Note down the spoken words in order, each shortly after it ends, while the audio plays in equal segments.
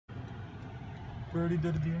We already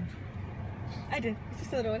did the intro. I did. It's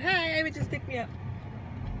just a little one. Hi, I would just pick me up.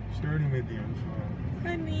 She already made the intro.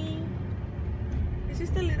 Honey. It's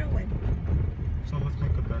just a little one. So let's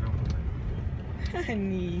make a better one.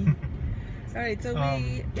 Honey. Alright, so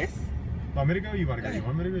yes? Want me to go? You want to go? Ahead. You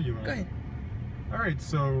want me to go? You want Go ahead. Alright,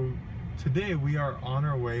 so today we are on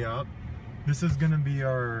our way up. This is going to be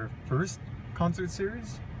our first concert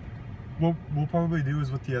series. What we'll probably do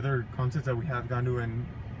is with the other concerts that we have gone to and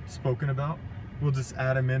spoken about, we'll just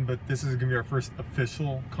add them in, but this is going to be our first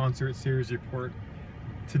official concert series report.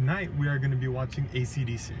 Tonight we are going to be watching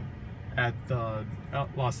Acdc at the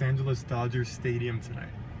Los Angeles Dodgers Stadium tonight.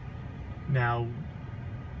 Now,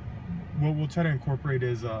 what we'll try to incorporate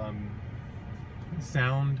is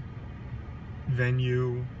sound,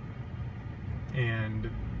 venue, and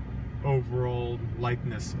overall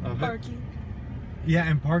likeness of Parking. it. Yeah,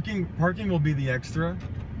 and parking will be the extra,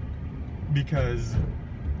 because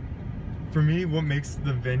for me, what makes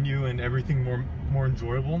the venue and everything more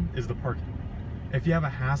enjoyable is the parking. If you have a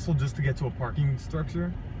hassle just to get to a parking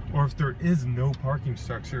structure, or if there is no parking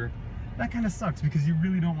structure, that kind of sucks because you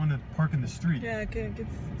really don't want to park in the street. Yeah, okay.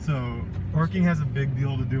 So parking has a big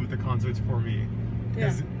deal to do with the concerts for me. Yeah.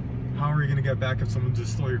 Because how are you going to get back if someone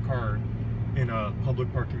just stole your car in a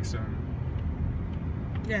public parking zone?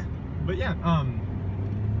 Yeah. But yeah,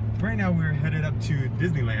 right now we're headed up to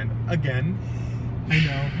Disneyland again.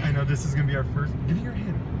 I know this is gonna be our first. Give me your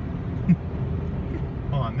hand.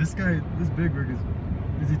 Hold on, this big rig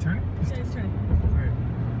is he turning? Yeah, he's turning. Alright.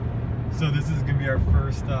 So this is gonna be our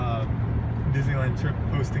first Disneyland trip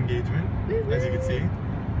post engagement, as you can see.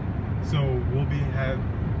 So we'll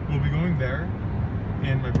be going there,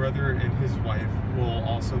 and my brother and his wife will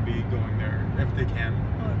also be going there if they can.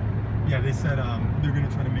 Oh. Yeah, they said they're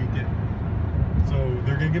gonna try to make it. So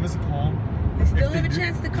they're gonna give us a call. They still have a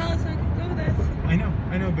chance to call us so we can go with us.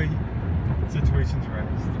 I know, but situations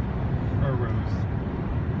arose.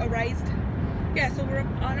 Arised. Yeah, so we're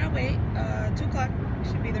on our way. 2 o'clock.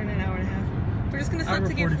 Should be there in an hour and a half. We're just gonna stop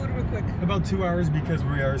to get food real quick. About 2 hours because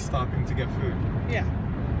we are stopping to get food. Yeah.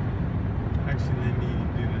 Actually, let me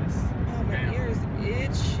do this. Oh, my ear is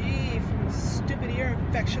itchy from the stupid ear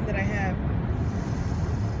infection that I have.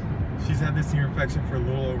 She's had this ear infection for a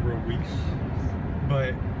little over a week,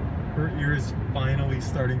 but her ear is finally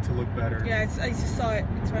starting to look better. Yeah, I just saw it.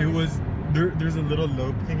 There's a little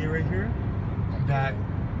lobe thingy right here that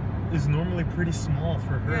is normally pretty small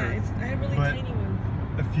for her. Yeah, I have really tiny ones.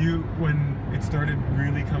 When it started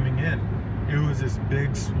really coming in, it was this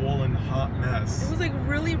big, swollen, hot mess. It was like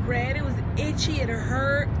really red. It was itchy. It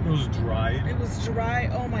hurt. It was dry. It was dry.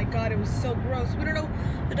 Oh my god, it was so gross. We don't know.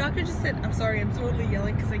 The doctor just said, I'm sorry, I'm totally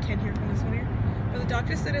yelling because I can't hear from this one ear. But the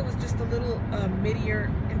doctor said it was just a little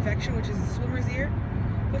mid-ear infection, which is a swimmer's ear.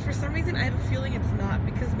 But for some reason, I have a feeling it's not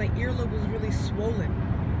because my earlobe was really swollen,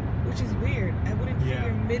 which is weird. I wouldn't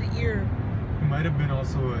figure mid-ear. It might have been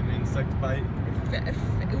also an insect bite.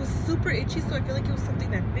 It was super itchy, so I feel like it was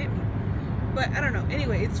something that bit me. But I don't know.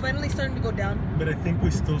 Anyway, it's finally starting to go down. But I think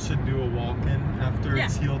we still should do a walk-in after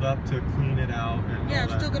it's healed up to clean it out. And yeah,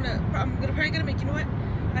 I'm probably gonna make. You know what?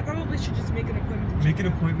 I probably should just make an appointment. Make an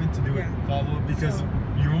appointment to do it. Follow up because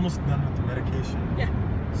you're almost done with the medication. Yeah.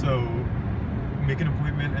 So make an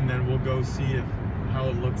appointment and then we'll go see how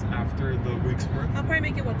it looks after the week's worth. I'll probably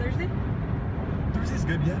make it Thursday. Thursday's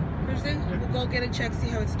good, yeah. Thursday, we'll go get it checked, see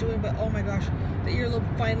how it's doing. But oh my gosh, the earlobe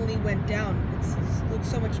finally went down. It looks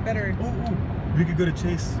so much better. Oh, we could go to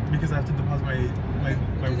Chase because I have to deposit my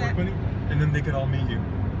work money, and then they could all meet you.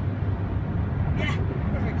 Yeah,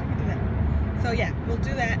 perfect. We can do that. So yeah, we'll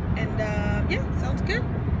do that, and yeah, sounds good.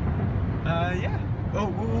 Yeah. Oh,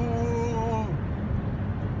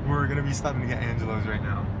 we're gonna be stopping to get Angelo's right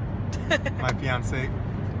now. My fiance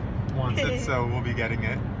wants it, so we'll be getting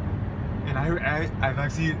it. And I've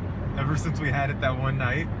actually, ever since we had it that one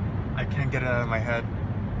night, I can't get it out of my head.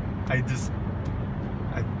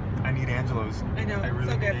 I need Angelo's. I know. I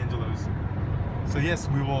really need Angelo's. So yes,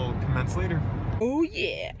 we will commence later. Oh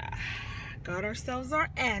yeah, got ourselves our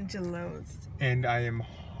Angelo's. And I am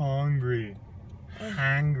hungry.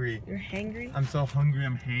 Hangry. You're hangry? I'm so hungry.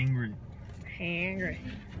 I'm hangry. Hangry.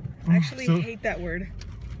 I actually hate that word.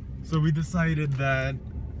 So we decided that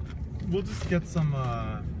we'll just get some.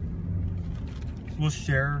 We'll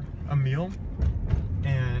share a meal,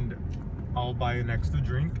 and I'll buy an extra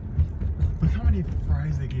drink. Look how many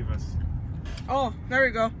fries they gave us. Oh, there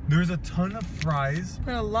we go. There's a ton of fries.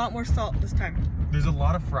 Put a lot more salt this time. There's a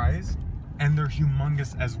lot of fries, and they're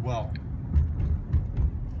humongous as well.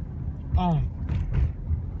 Oh,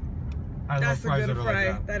 I love fries that are like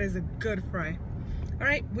that. That is a good fry. All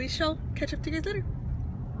right, we shall catch up to you guys later.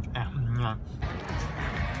 Yeah.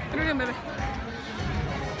 I don't know, baby.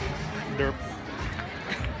 derp.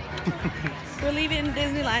 We're leaving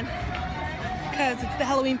Disneyland because it's the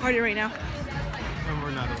Halloween party right now. And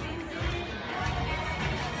we're not alone.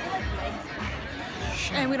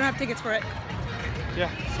 And we don't have tickets for it. Yeah,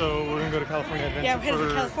 so we're gonna go to California Adventure. Yeah, we're headed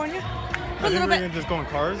to California for I a think little we're bit. gonna just go in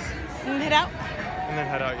cars And head out? and then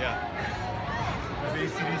head out, yeah. The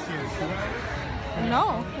ACDC is 2 hours?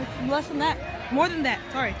 No, it's less than that. More than that,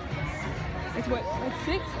 sorry. It's what, like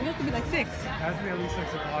 6? It has to be like 6. It has to be at least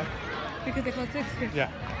 6 o'clock. Because they close 6. Yeah.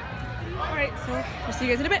 Alright, so we'll see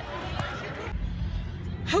you guys in a bit.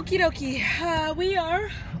 Okie dokie, we are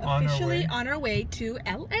officially on our way to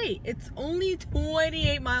LA. It's only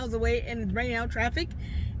 28 miles away, and right now traffic,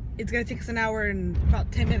 it's gonna take us an hour and about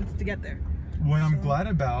 10 minutes to get there. What I'm glad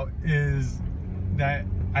about is that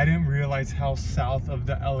I didn't realize how south of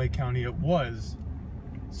the LA County it was,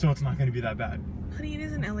 so it's not gonna be that bad. Honey, it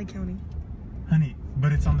is in LA County. Honey,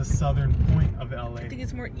 but it's on the southern point of LA. I think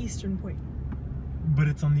it's more eastern point. But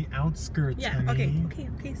it's on the outskirts, Yeah, honey.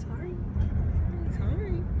 okay, sorry.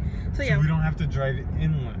 Sorry. So So yeah, we don't have to drive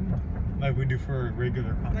inland like we do for a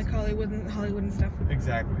regular concert. like Hollywood and stuff.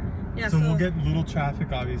 Exactly. Yeah, so so we'll get little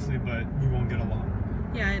traffic, obviously, but we won't get a lot.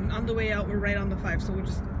 yeah, and on the way out, we're right on the 5, so we'll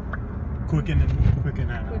just Quicken out. quicken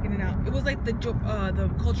it out. It was like the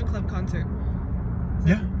Culture Club concert.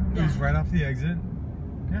 Yeah, it was Yeah. right off the exit.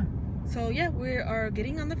 Yeah. So yeah, we are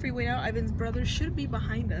getting on the freeway now. Ivan's brother should be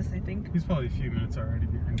behind us, I think. He's probably a few minutes already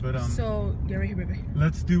behind, but So get right here, baby.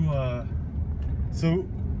 let's do so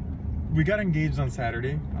we got engaged on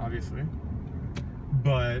Saturday, obviously.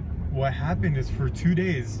 But what happened is for 2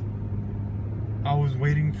 days I was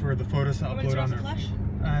waiting for the photos to upload on our flash?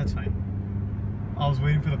 that's fine. I was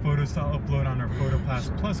waiting for the photos to upload on our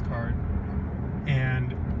PhotoPass Plus card,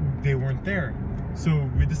 and they weren't there. So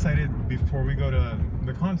we decided before we go to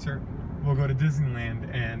the concert, we'll go to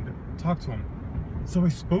Disneyland and talk to them. So I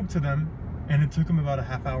spoke to them, and it took them about a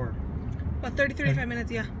half hour. About 35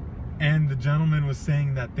 minutes, yeah. And the gentleman was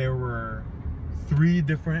saying that there were 3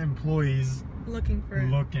 different employees Looking for it.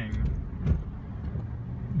 looking.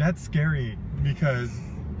 That's scary, because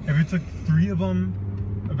if it took 3 of them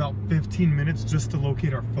about 15 minutes just to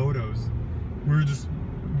locate our photos, we're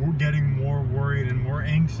getting more worried and more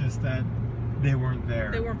anxious that they weren't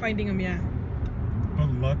there. They weren't finding him, yeah. But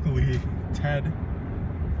luckily, Ted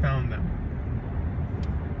found them.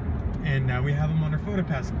 And now we have them on our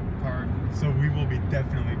PhotoPass card, so we will be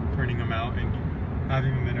definitely printing them out and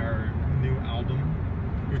having them in our new album,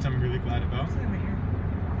 which I'm really glad about. Look at my hair.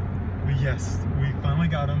 But yes, we finally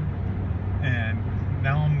got them, and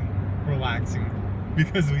now I'm relaxing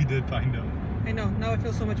because we did find them. I know, now I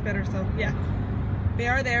feel so much better, so yeah. They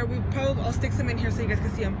are there. I'll stick some in here so you guys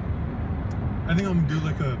can see them. I think I'm gonna do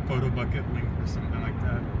like a photo bucket link or something like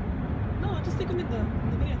that. No, I'll just stick them in the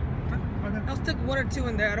video. Okay. I'll stick 1 or 2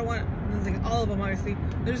 in there. I don't want like all of them, obviously.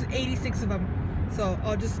 There's 86 of them, so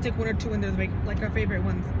I'll just stick 1 or 2 in there, like our favorite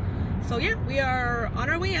ones. So yeah, we are on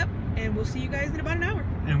our way up, and we'll see you guys in about an hour.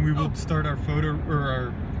 And we will start our photo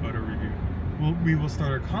review. We will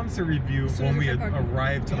start our concert review when we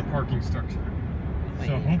arrive to the parking structure.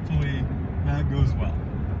 So hopefully that goes well.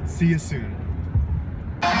 See you soon.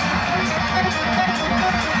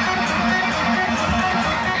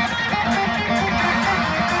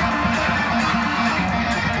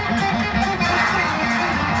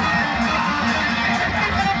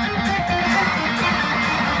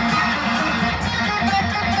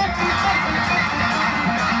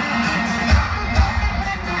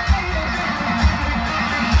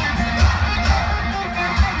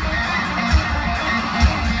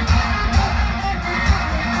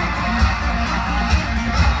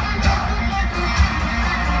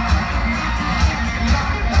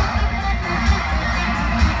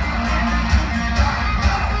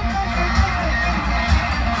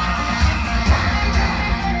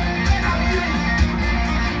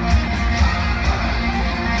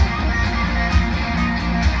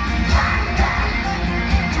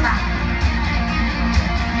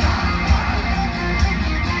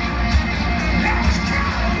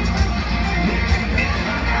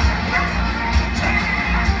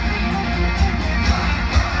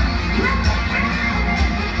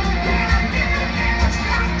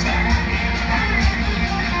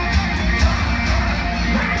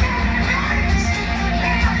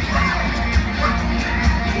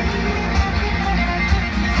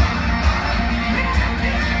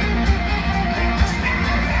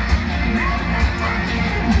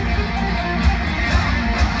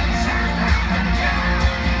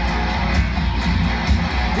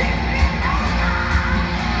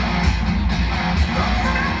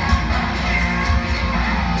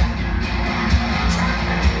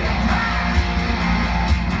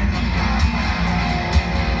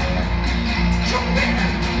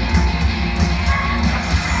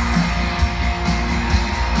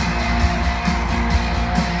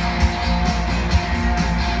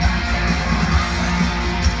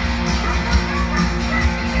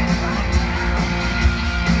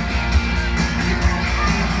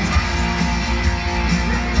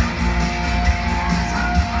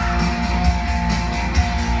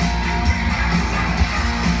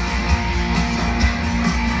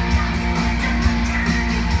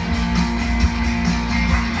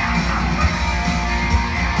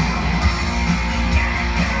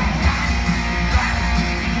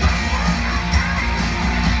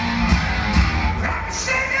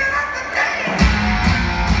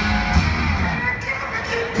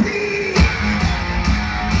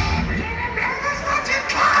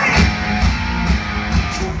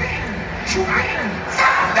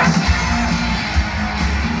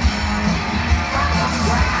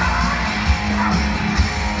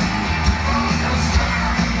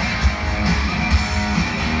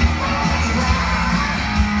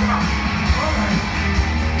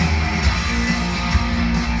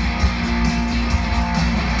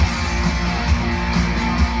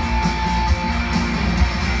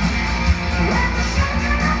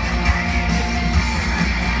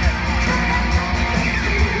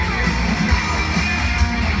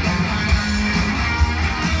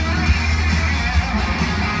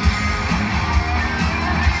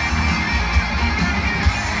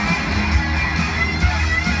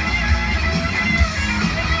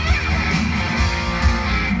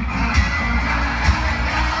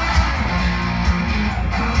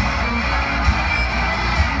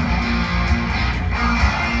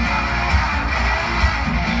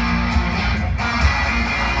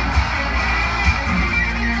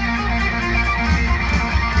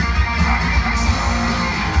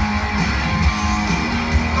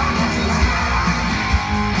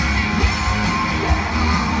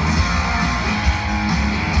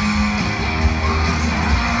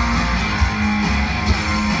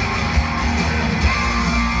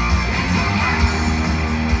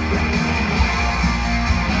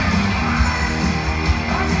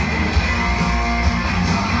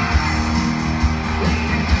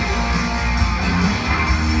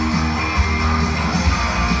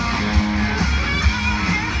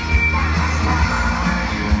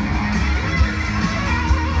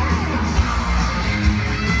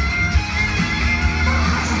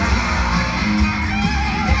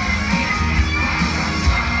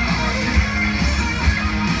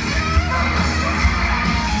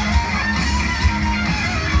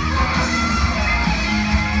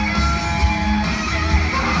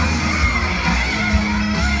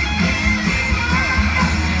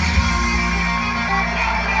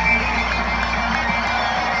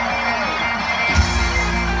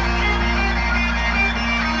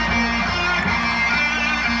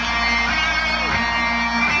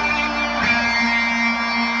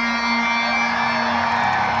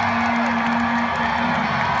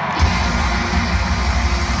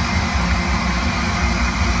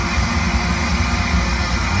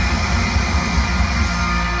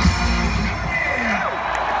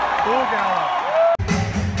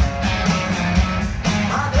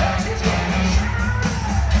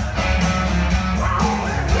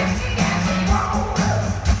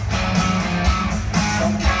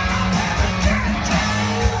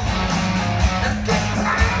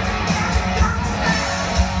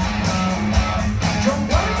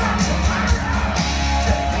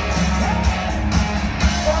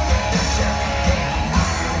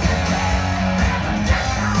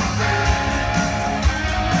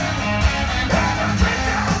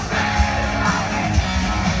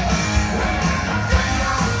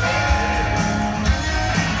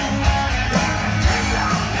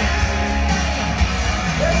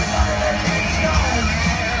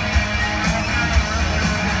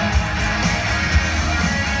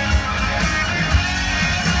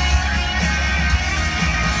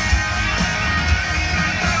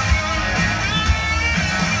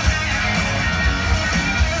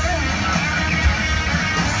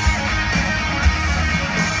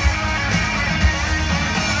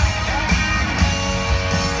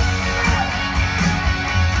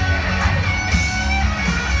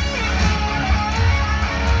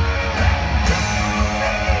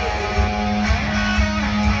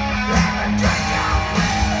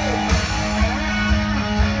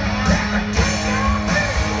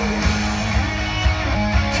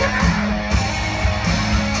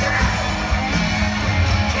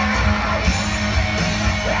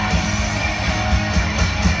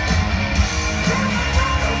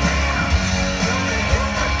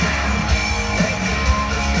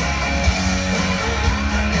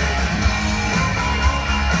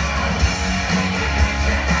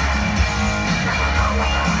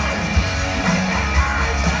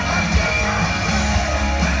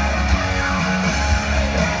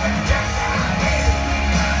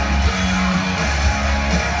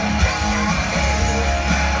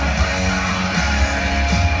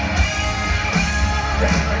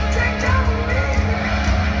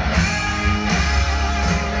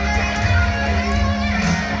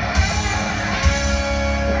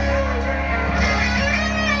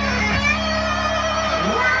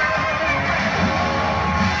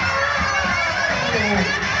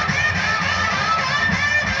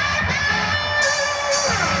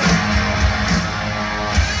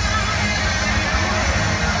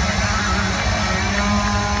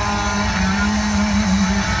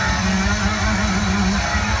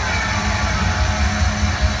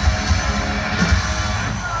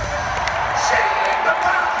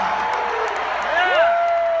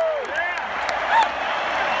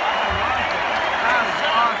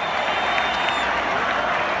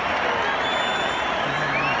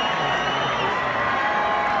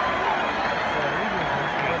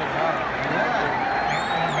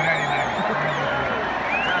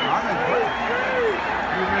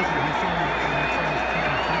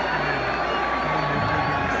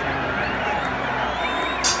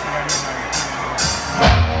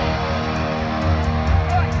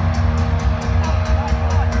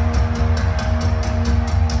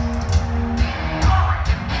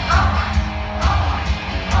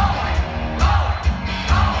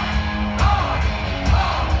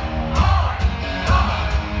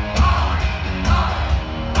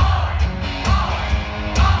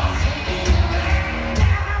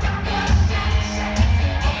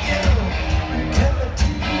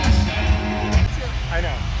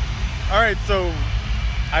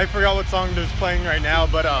 I forgot what song there's playing right now,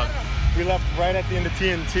 but we left right at the end of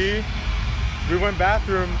TNT. We went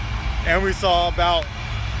bathroom and we saw about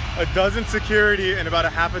a dozen security and about a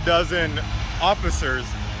half a dozen officers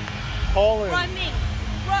hauling. Running.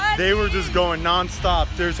 They were just going non-stop.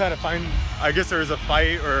 They were trying to find, I guess there was a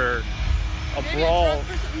fight or a brawl.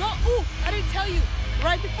 No, ooh, I didn't tell you.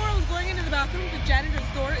 Right before I was going into the bathroom, the janitor's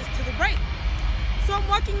door is to the right. So I'm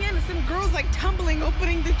walking in and some girl's like tumbling,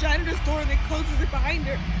 opening the janitor's door, and then closes it behind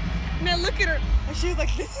her. And I look at her and she's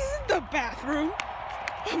like, this isn't the bathroom.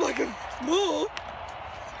 I'm like, move.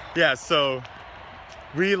 Yeah, so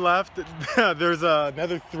we left. There's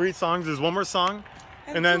another 3 songs. There's one more song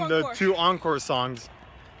and then the 2 encore songs.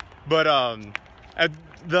 But at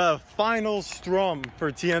the final strum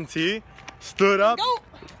for TNT stood up.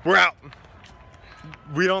 We're out.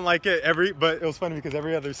 We don't like it but it was funny because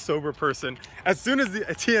every other sober person, as soon as the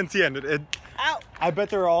TNT ended, out. I bet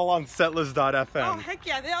they're all on setlist.fm. Oh heck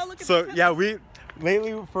yeah, they all look at so yeah,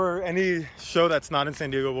 lately for any show that's not in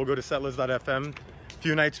San Diego, we'll go to setlist.fm. A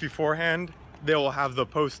few nights beforehand, they will have the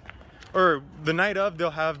post, or the night of,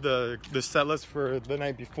 they'll have the set list for the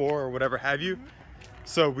night before or whatever have you.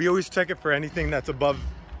 So we always check it for anything that's above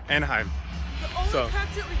Anaheim. The only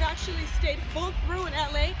concert we've actually stayed full through in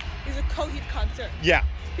LA is a Coheed concert. Yeah.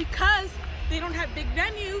 Because they don't have big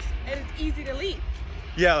venues and it's easy to leave.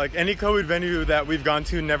 Yeah, like any Coheed venue that we've gone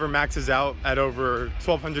to never maxes out at over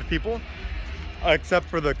 1,200 people, except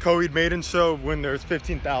for the Coheed Maiden show when there's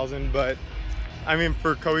 15,000. But I mean,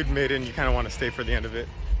 for Coheed Maiden, you kind of want to stay for the end of it.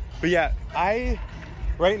 But yeah,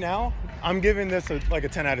 right now, I'm giving this like a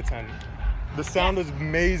 10 out of 10. The sound was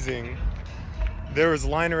amazing. There was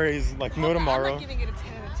line arrays like no tomorrow. I'm not giving it a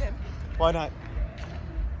 10 out of 10. Why not?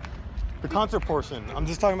 The concert portion. I'm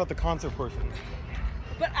just talking about the concert portion.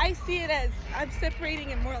 But I see it as, I'm separating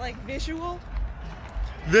it more like visual.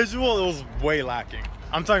 Visual, it was way lacking.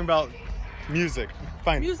 I'm talking about music.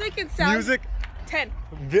 Fine. Music and sound. Music. 10.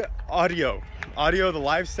 Audio, the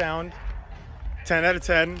live sound. 10 out of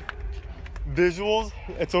 10. Visuals,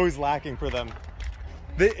 it's always lacking for them.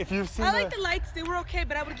 If you've seen, I like the lights. They were okay,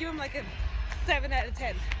 but I would give them like a 7 out of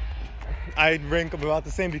 10. I'd rank them about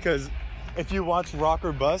the same because if you watch Rock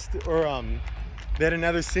or Bust, or they had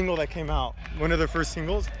another single that came out, one of their first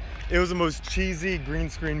singles, it was the most cheesy green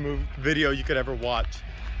screen video you could ever watch.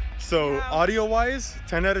 So audio wise,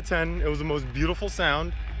 10 out of 10. It was the most beautiful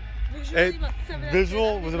sound.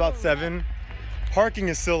 Visual was about 7. Parking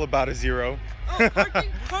is still about a 0. Oh,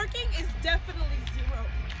 parking is definitely 0.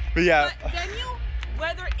 But yeah. But venue,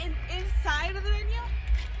 whether inside of the venue,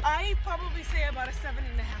 I probably say about a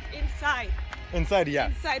 7.5 inside. Inside, yeah.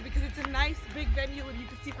 Inside, because it's a nice big venue and you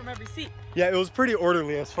can see from every seat. Yeah, it was pretty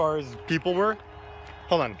orderly as far as people were.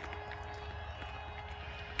 Hold on.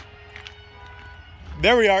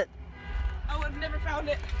 There we are. Oh, I've never found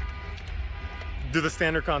it. Do the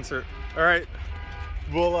standard concert. All right.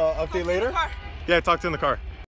 We'll update later. Talk to you in the car. Yeah, talk to you in the car.